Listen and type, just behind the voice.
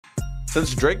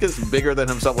since Drake is bigger than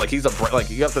himself, like he's like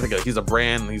you have to think of, he's a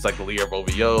brand. He's like the leader of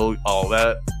OVO, all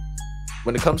that.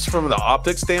 When it comes from the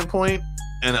optic standpoint,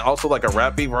 and also like a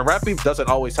rap beef doesn't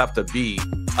always have to be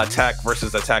attack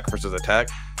versus attack versus attack.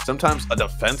 Sometimes a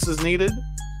defense is needed,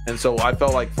 and so I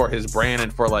felt like for his brand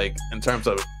and for like in terms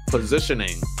of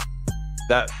positioning,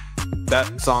 that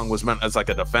song was meant as like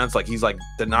a defense. Like he's like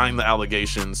denying the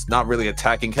allegations, not really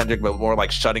attacking Kendrick, but more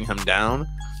like shutting him down.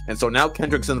 And so now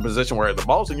Kendrick's in the position where the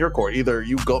ball's in your court. Either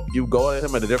you go at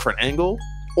him at a different angle,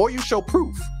 or you show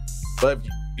proof. But if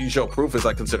you show proof, is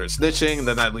like considered snitching, and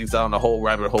then that leads down the whole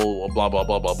rabbit hole of blah blah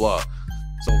blah blah blah.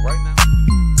 So right now,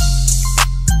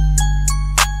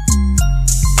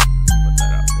 put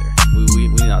that out there. We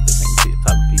not the same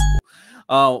type of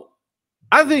people.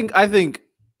 I think.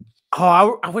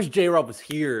 Oh, I wish J-Rob was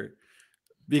here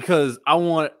because I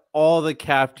want all the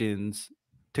captains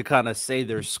to kind of say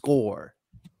their score.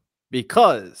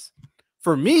 Because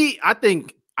for me, I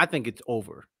think it's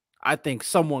over. I think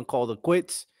someone called it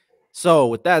quits. So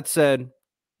with that said,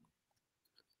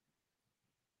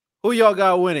 who y'all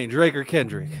got winning, Drake or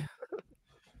Kendrick?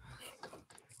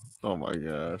 Oh my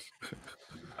gosh!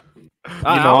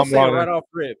 I'll say it right off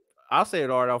rip. I'll say it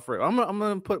right off rip. I'm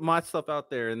gonna put my stuff out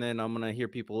there, and then I'm gonna hear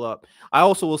people up. I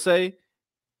also will say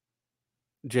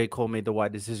J. Cole made the right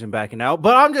decision backing out,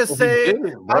 but I'm just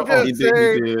saying.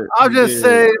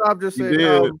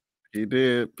 He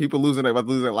did. People about to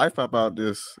lose their life about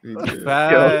this. He did.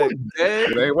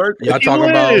 It ain't working. Y'all talking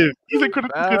about? He's in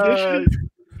critical condition.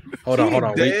 Hold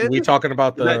on. We talking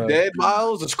about the dead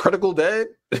Miles? Is critical dead?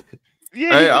 Yeah,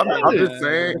 hey, I'm just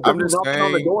saying. I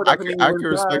can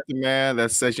respect the man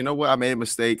that says, you know what, I made a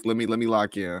mistake. Let me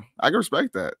lock in. I can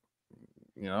respect that.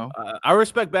 You know, I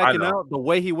respect backing out. The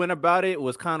way he went about it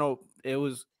was kind of it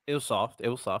was soft. It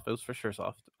was soft. It was for sure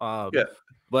soft. Yeah.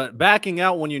 But backing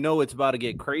out when you know it's about to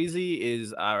get crazy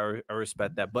is I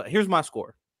respect that. But here's my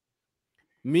score.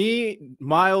 Me,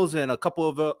 Miles, and a couple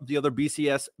of the other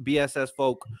B.S.S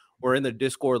folk were in the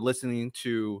Discord listening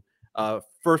to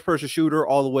First Person Shooter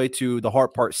all the way to The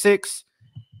Heart Part 6.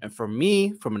 And for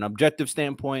me, from an objective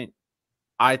standpoint,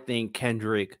 I think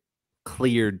Kendrick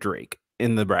cleared Drake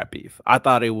in the rap beef. I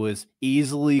thought it was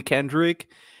easily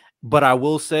Kendrick, but I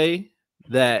will say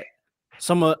that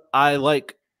I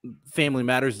like Family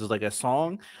Matters is like a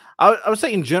song. I would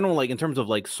say in general, like in terms of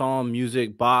like song,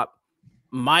 music, bop,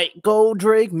 might go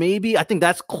Drake, maybe. I think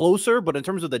that's closer, but in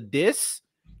terms of the diss,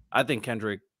 I think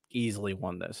Kendrick easily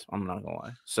won this. I'm not gonna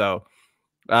lie. So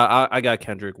I got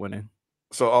Kendrick winning.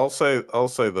 So I'll say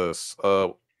this.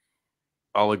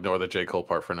 I'll ignore the J. Cole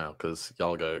part for now because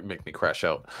y'all gotta make me crash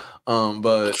out.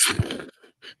 But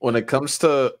when it comes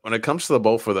to the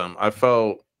both of them, I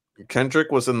felt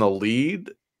Kendrick was in the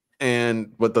lead.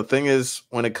 But the thing is,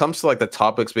 when it comes to like the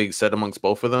topics being said amongst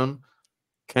both of them,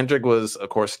 Kendrick was, of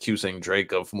course, accusing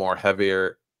Drake of more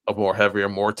heavier,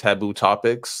 more taboo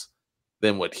topics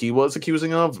than what he was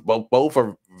accusing of. Both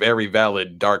are very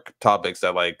valid, dark topics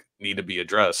that like need to be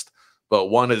addressed. But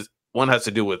one has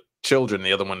to do with children,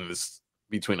 the other one is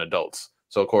between adults.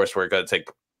 So of course we're gonna take,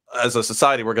 as a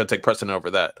society, we're gonna take precedent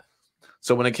over that.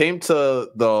 So when it came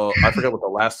to I forget what the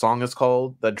last song is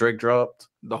called that Drake dropped.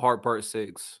 The Heart Part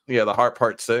 6. Yeah, the Heart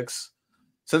Part 6.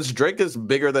 Since Drake is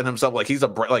bigger than himself, like he's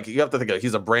like you have to think of,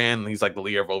 he's a brand. He's like the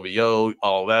leader of OVO,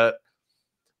 all that.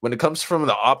 When it comes from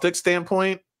the optic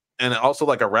standpoint, and also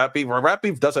like a rap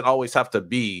beef doesn't always have to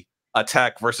be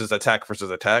attack versus attack versus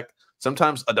attack.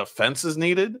 Sometimes a defense is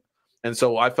needed. And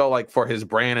so I felt like for his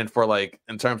brand and for like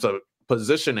in terms of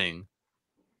positioning,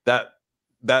 that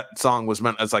song was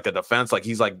meant as like a defense. Like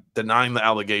he's like denying the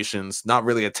allegations, not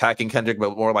really attacking Kendrick,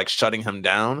 but more like shutting him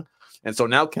down. And so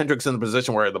now Kendrick's in the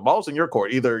position where the ball's in your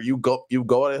court. Either you go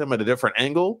at him at a different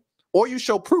angle, or you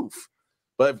show proof.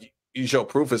 But if you show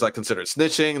proof, is like considered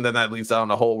snitching, and then that leads down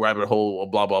the whole rabbit hole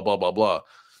of blah blah blah blah blah.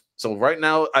 So right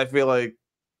now, I feel like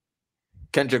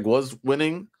Kendrick was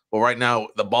winning, but right now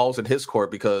the ball's in his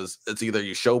court because it's either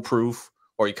you show proof,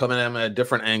 or you come at him at a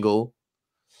different angle,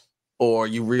 or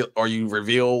you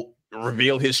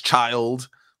reveal his child,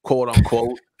 quote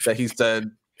unquote, that he said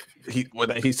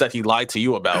he lied to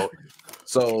you about.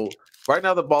 So right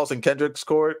now the ball's in Kendrick's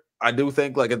court. I do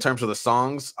think, like in terms of the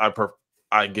songs,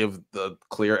 I give the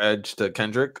clear edge to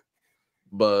Kendrick.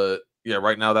 But yeah,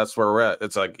 right now that's where we're at.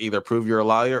 It's like either prove you're a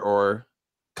liar or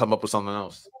come up with something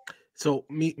else. So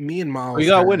me and Miles, we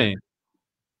got winning.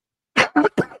 Who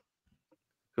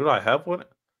do I have winning?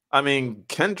 I mean,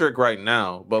 Kendrick right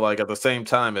now, but like at the same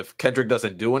time, if Kendrick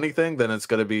doesn't do anything, then it's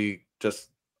gonna be just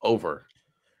over.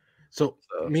 So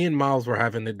me and Miles were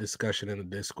having the discussion in the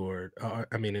Discord.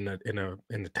 I mean, in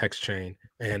the text chain.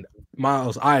 And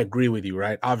Miles, I agree with you,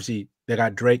 right? Obviously, They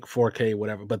got Drake 4K,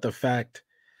 whatever. But the fact,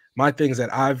 my things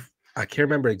that I can't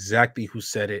remember exactly who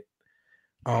said it,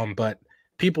 but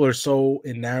people are so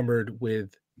enamored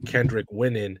with Kendrick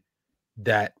winning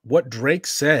that what Drake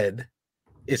said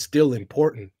is still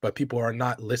important, but people are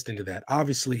not listening to that.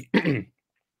 Obviously,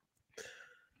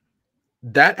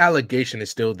 that allegation is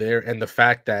still there, and the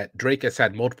fact that Drake has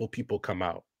had multiple people come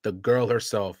out, the girl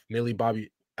herself, Millie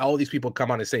Bobby, all these people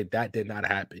come out and say that did not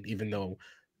happen, even though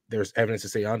there's evidence to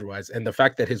say otherwise. And the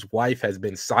fact that his wife has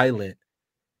been silent.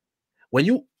 When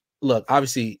you look,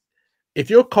 obviously, if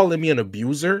you're calling me an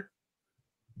abuser,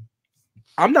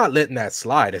 I'm not letting that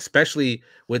slide, especially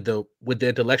with the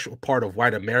intellectual part of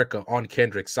white America on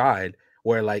Kendrick's side,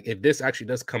 where like if this actually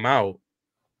does come out,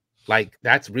 like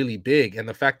that's really big. And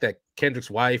the fact that Kendrick's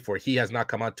wife or he has not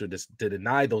come out to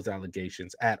deny those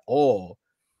allegations at all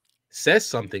says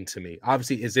something to me.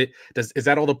 Obviously, is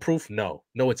that all the proof? No,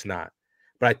 it's not.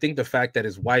 But I think the fact that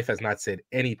his wife has not said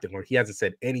anything, or he hasn't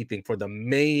said anything for the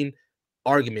main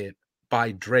argument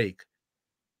by Drake,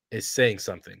 is saying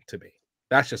something to me.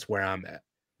 That's just where I'm at.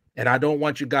 And I don't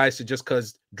want you guys to, just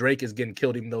because Drake is getting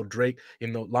killed, even though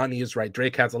Lonnie is right,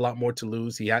 Drake has a lot more to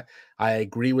lose. I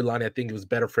agree with Lonnie. I think it was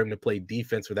better for him to play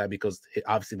defense for that, because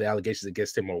obviously the allegations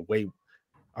against him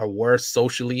are worse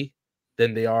socially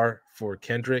than they are for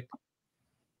Kendrick.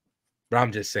 But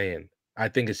I'm just saying, I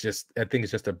think it's just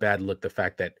a bad look. The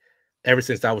fact that ever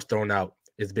since that was thrown out,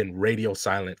 it's been radio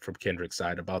silent from Kendrick's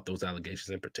side about those allegations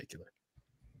in particular.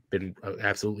 Been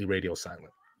absolutely radio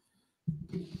silent.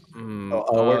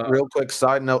 Real quick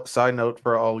side note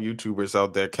for all YouTubers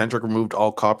out there: Kendrick removed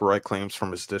all copyright claims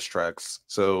from his diss tracks,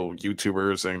 so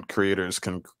YouTubers and creators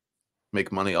can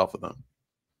make money off of them.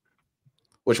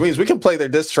 Which means we can play their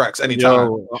diss tracks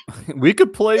anytime. We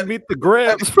could play Meet the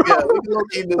Gramps. Yeah, we can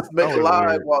keep this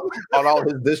live on all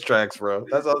his diss tracks, bro.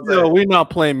 That's what I'm saying. No, we're not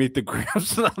playing Meet the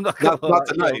Gramps. I'm not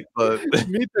tonight, but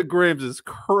Meet the Gramps is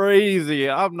crazy.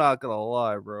 I'm not gonna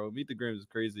lie, bro. Meet the Gramps is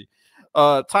crazy.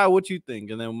 Ty, what you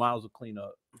think? And then Miles will clean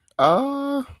up.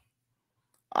 I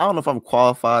don't know if I'm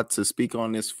qualified to speak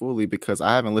on this fully because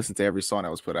I haven't listened to every song that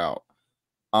was put out.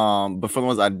 But for the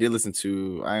ones I did listen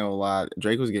to, I ain't gonna lie,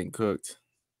 Drake was getting cooked.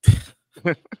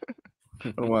 The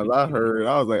ones I heard,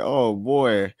 I was like, oh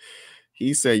boy.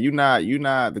 He said, you not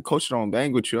the coach don't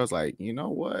bang with you. I was like, you know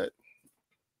what?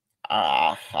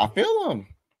 I feel him.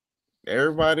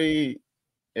 Everybody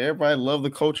love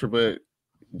the culture, but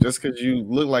just because you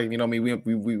look like, you know me,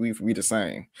 we the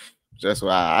same. That's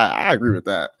why I agree with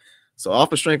that. So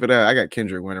off the strength of that, I got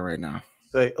Kendrick winning right now.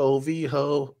 Say OV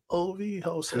ho.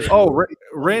 Oh,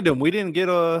 random. We didn't get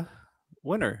a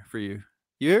winner for you.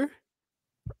 You here?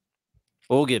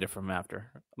 We'll get it from after.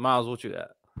 Miles, what you got?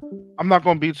 I'm not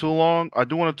going to be too long. I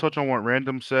do want to touch on what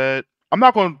Random said. I'm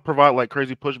not going to provide like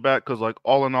crazy pushback because like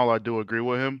all in all, I do agree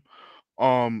with him.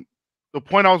 The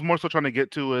point I was more so trying to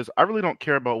get to is I really don't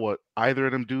care about what either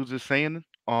of them dudes is saying.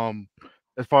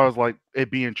 As far as like it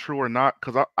being true or not,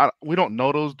 because we don't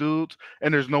know those dudes,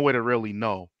 and there's no way to really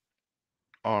know.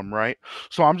 Right.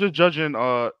 So I'm just judging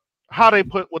how they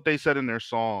put what they said in their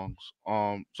songs.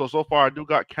 So far I do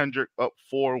got Kendrick up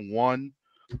 4-1.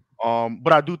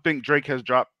 But I do think Drake has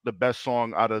dropped the best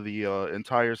song out of the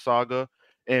entire saga,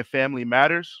 and Family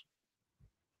Matters.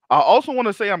 I also want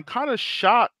to say I'm kind of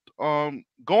shocked.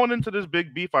 Going into this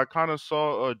big beef, I kind of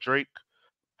saw Drake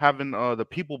having the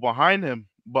people behind him,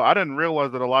 but I didn't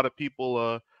realize that a lot of people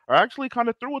are actually kind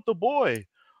of through with the boy.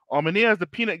 And he has the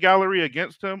peanut gallery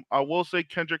against him. I will say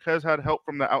Kendrick has had help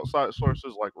from the outside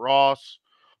sources like Ross,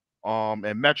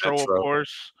 and Metro, of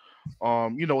course.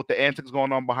 With the antics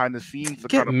going on behind the scenes.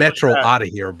 Get Metro out of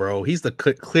here, bro. He's the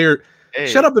clear. Hey,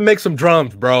 shut up and make some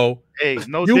drums, bro. Hey,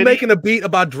 no, you making a beat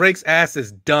about Drake's ass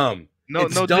is dumb. No,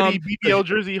 it's no, dumb Diddy BBL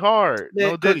Jersey hard.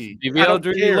 No, Diddy. BBL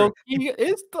Jersey low key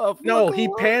is tough. No, he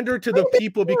pandered to the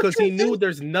people because he knew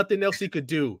there's nothing else he could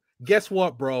do. Guess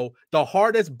what, bro? The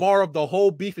hardest bar of the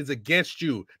whole beef is against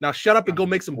you. Now shut up and go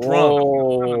make some drums.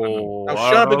 Now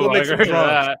shut up and go make some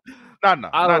drums. No,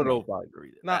 I don't know if I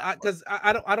agree. Because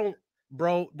I don't,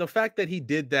 bro. The fact that he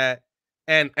did that,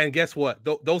 and guess what?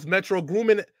 Those Metro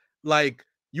grooming, like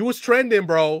you was trending,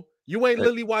 bro. You ain't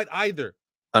Lily White either.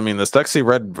 I mean, the Sexy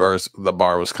Red verse, the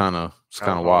bar was kind of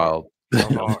wild.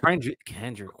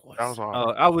 Kendrick was.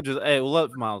 I would just we'll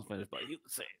let Miles finish, but you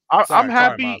say I'm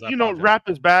happy. Miles, rap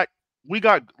is back.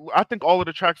 I think all of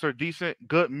the tracks are decent,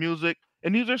 good music.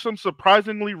 And these are some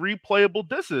surprisingly replayable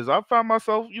disses. I found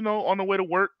myself, on the way to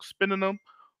work, spinning them.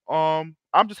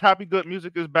 I'm just happy good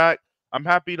music is back. I'm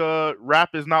happy the rap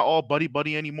is not all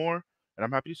buddy anymore. And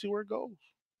I'm happy to see where it goes.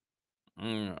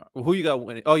 Who you got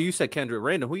winning? Oh, you said Kendrick.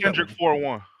 Random. Who you Kendrick got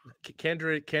winning?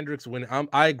 4-1. Kendrick's winning.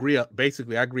 I agree.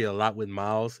 Basically, I agree a lot with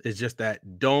Miles. It's just that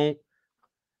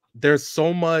there's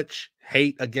so much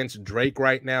hate against Drake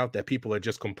right now that people are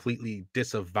just completely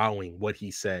disavowing what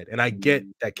he said. And I get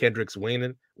that Kendrick's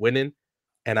winning,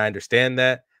 and I understand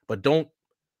that. But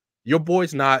your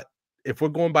boy's not. If we're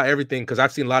going by everything, because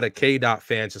I've seen a lot of K. Dot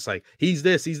fans just like he's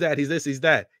this, he's that, he's this, he's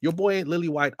that. Your boy ain't Lily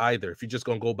White either. If you're just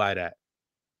gonna go by that,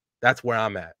 that's where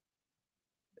I'm at.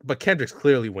 But Kendrick's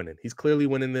clearly winning. He's clearly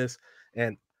winning this,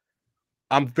 and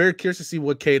I'm very curious to see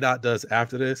what K. Dot does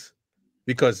after this,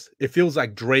 because it feels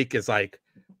like Drake is like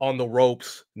on the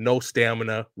ropes, no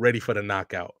stamina, ready for the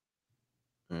knockout.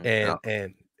 And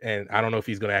I don't know if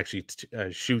he's gonna actually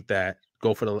shoot that,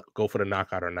 go for the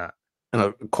knockout or not. And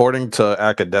according to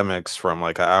academics from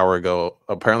like an hour ago,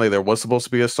 apparently there was supposed to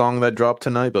be a song that dropped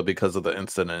tonight, but because of the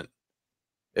incident,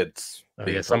 it's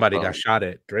somebody got shot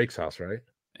at Drake's house, right?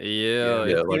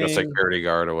 Yeah, like a security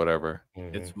guard or whatever.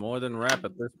 It's more than rap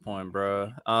at this point,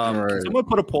 bro. Can someone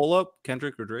put a poll up,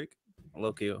 Kendrick or Drake?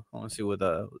 Low-key, I want to see what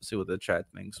the chat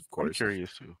thinks. Of course, I'm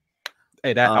curious too.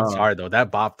 Hey, I'm sorry though.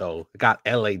 That bop though got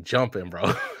LA jumping,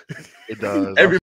 bro. It does. Every